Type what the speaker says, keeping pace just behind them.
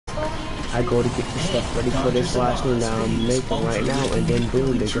I go to get the stuff ready for this last one that I'm making right now, and then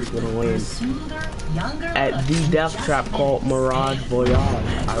boom, they're just gonna win. At the death trap called Mirage Voyage.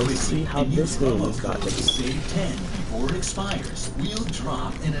 I will see how this game is got to be. Save 10 before it expires. We'll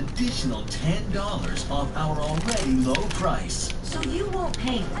drop an additional $10 off our already low price. So you won't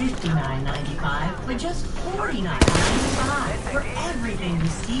pay $59.95, but just $49.95 for everything you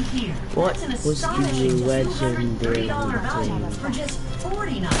see here. What That's an was the astonishing legendary $230 value thing? for just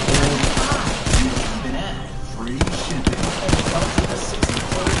 $49.95. You even add free shipping. Up to the 60-day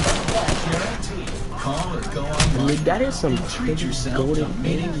money-back guarantee. Call or go online. That is some and treat pretty yourself golden to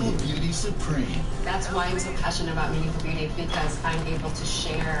Meaningful alien. Beauty Supreme. That's why I'm so passionate about Meaningful Beauty, because I'm able to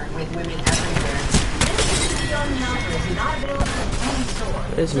share with women everywhere.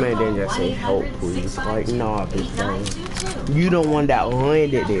 This man didn't just say help, please. Like, nah, big thing. You don't want that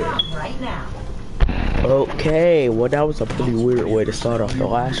landed there. Okay, well that was a pretty weird way to start off the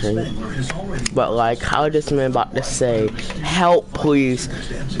last one. But like, how this man about to say, help please.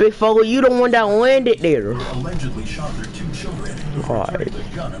 Big fella, you don't want that landed there. Allegedly shot their 2 children. Alright.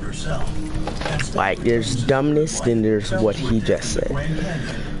 Gun on herself. Like, there's dumbness, then there's what he just said.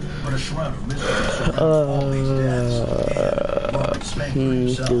 But a shroud of mystery Robert Spangler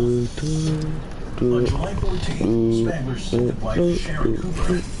himself. On July 14th, Spangler said wife Sharon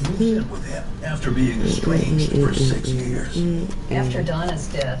Cooper moved in with him after being estranged for 6 years. After Donna's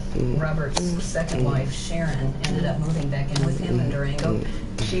death, Robert's second wife, Sharon, ended up moving back in with him in Durango.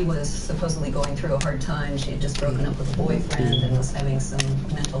 She was supposedly going through a hard time. She had just broken up with a boyfriend and was having some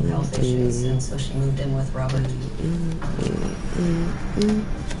mental health issues, and so she moved in with Robert.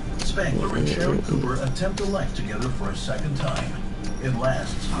 Spangler and Sharon Cooper attempt a life together for a second time. It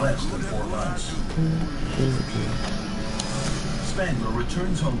lasts less than 4 months. Spangler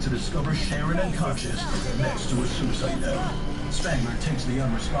returns home to discover Sharon unconscious next to a suicide note. Spangler takes the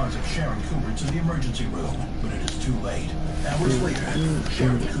unresponsive Sharon Cooper to the emergency room, but it is too late. Hours later,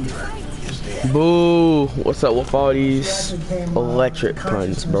 Sharon Cooper is dead. Boo! What's up with all these electric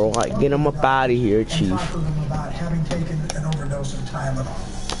puns, bro? Like, get them up out of here, Chief. Talk to them about having taken an overdose of Tylenol.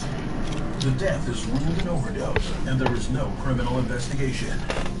 The death is ruled an overdose, and there is no criminal investigation,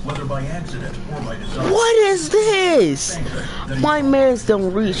 whether by accident or by design. What is this? My man's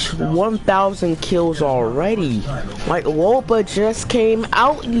done reached 1,000 kills already. Like, Lopa just came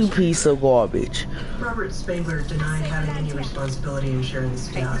out, you piece of garbage. Robert Spangler denied having any responsibility in Sharon's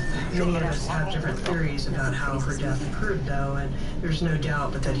death. Many of us have different theories about how her death occurred, though, and there's no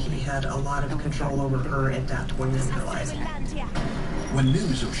doubt but that he had a lot of control over her at that point in her life. When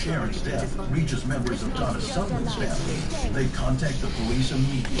news of Sharon's death reaches members of Donna Sutherland's family, they contact the police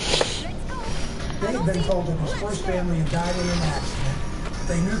immediately. They had been told that his first family had died in an accident.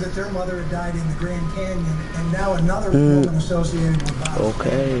 They knew that their mother had died in the Grand Canyon, and now another woman associated with Bob's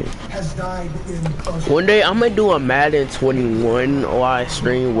has died in close. One day I'm gonna do a Madden 21 live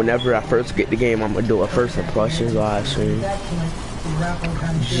stream. Whenever I first get the game, I'm gonna do a first impressions live stream.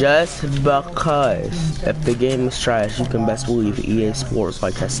 Just because if the game is trash, you can best believe EA Sports,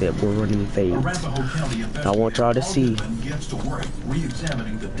 like I said, we're running fades. I want y'all to see.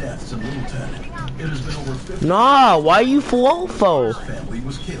 Nah, why you flow?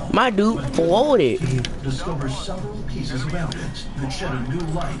 My dude floated. Discovers several pieces of evidence that shed a new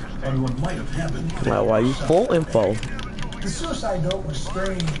light on what might have happened. Like, why you floating for? The suicide note was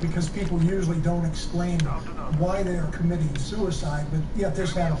strange because people usually don't explain why they are committing suicide, but yet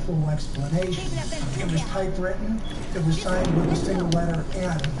this had a full explanation. It was typewritten, it was signed with a single letter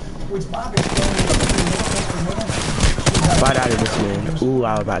N, which Bob explained to Mr. Nancy. If I died of this man, ooh,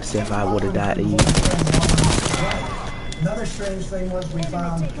 I was about to say if I would have died of you. Another strange thing was we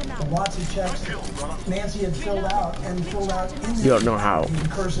found lots of checks Nancy had filled out in you don't know how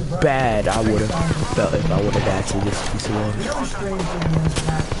bad I would have felt if I would have died to this piece of work. The other strange thing is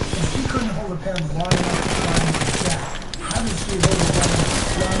that if she couldn't hold a pen long enough to sign the check, how did she hold a pen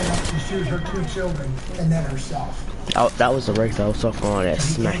long enough to shoot her 2 children and then herself? Oh, that was the race I was talking on that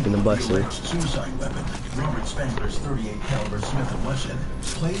smacked in the buster. Suicide weapon. Robert Spangler's .38 caliber Smith & Wesson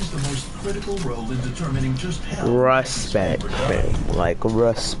plays the most critical role in determining just how Respect, man. Like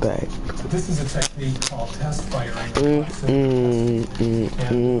respect. This is a technique called test firing.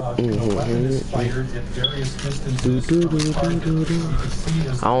 Weapon is fired at various distances.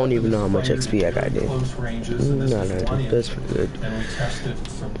 I don't even know how much XP I got there. No, that's pretty good. And we tested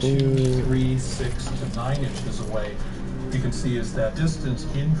from 2, 3, 6 to 9 inches away. you can see is that distance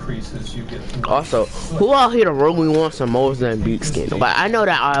increases, you get more. Also, who out here really wants a Mozambique skin? Like, I know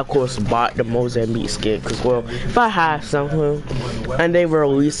that I, of course, bought the Mozambique skin, because, well, if I have something, and they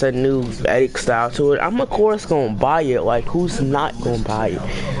release a new edit style to it, I'm, of course, gonna buy it. Like, who's not gonna buy it?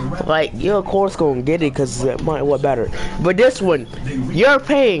 Like, you're, of course, gonna get it, because it might work better. But this one, you're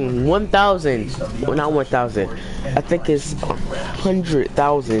paying 1,000, well, not 1,000, I think it's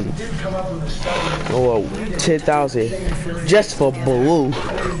 100,000, or 10,000, just for blue.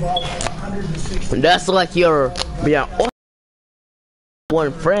 That's like your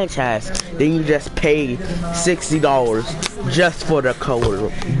one franchise. Then you just pay $60 just for the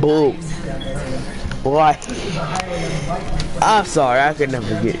color blue. Like, I'm sorry, I could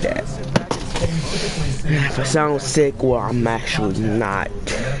never get that. If I sound sick, well, I'm actually not.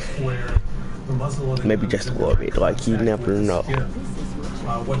 Maybe just a little bit. Like, you never know.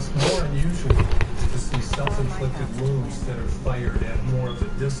 What's more unusual is to see self-inflicted wounds that are fired at more of a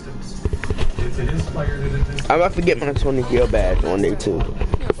distance. If it is fired at a distance, I'm about to get my Tony Hill badge one day too.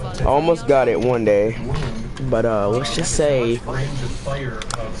 I almost got it one day, but let's just say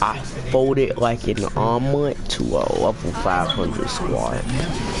I folded like an omelet to a level 500 squad.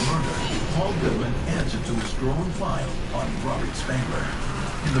 Paul Goodman adds it to his growing file on Robert Spangler.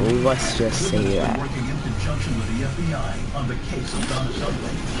 Let's just say that. Working in conjunction with the FBI on the case of Donna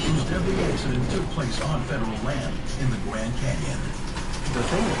Sudley, whose deadly accident took place on federal land in the Grand Canyon. The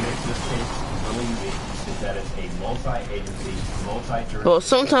thing that makes this case really unique is that it's a multi-agency, multi-jurisdiction. Well,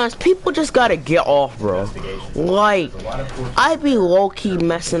 sometimes people just gotta get off, bro. Like, I be low-key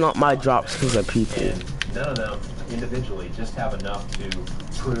messing up my drops because of people. And none of them individually just have enough to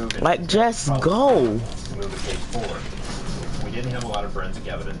prove. Like, just go. To move the case forward. We didn't have a lot of forensic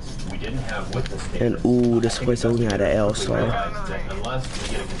evidence. We didn't have witness statements. And ooh, this place only had an L star. Unless we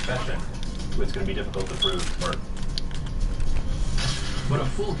get a confession, it's going to be difficult to prove murder. But a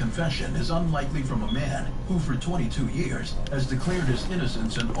full confession is unlikely from a man who for 22 years has declared his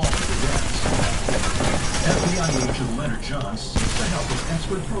innocence in all of the deaths. FBI agent Leonard Johns seeks the help of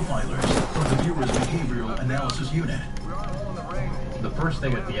expert profilers from the Bureau's Behavioral Analysis Unit. The first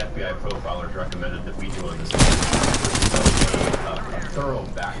thing that the FBI profilers recommended that we do on this case was a thorough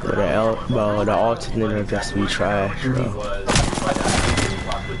background. The alternate will just be trash, bro.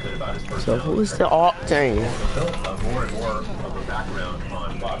 So who's the alt thing? More and more of a background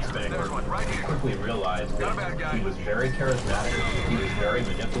on Bob Spangler. We quickly realized that he was very charismatic, he was very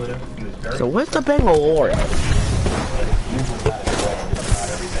manipulative, he was very... So where's the Bangalore?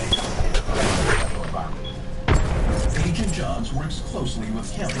 Agent Johns works closely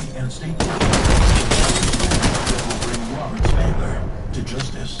with county and state police that will bring Robert Spangler to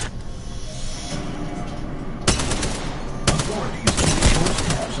justice. Authorities close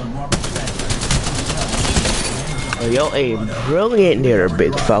tabs on Robert Spangler. Yo, aim brilliant there,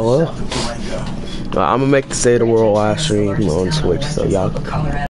 big fella. I'm gonna make the State of the World live stream on Twitch, so y'all can come.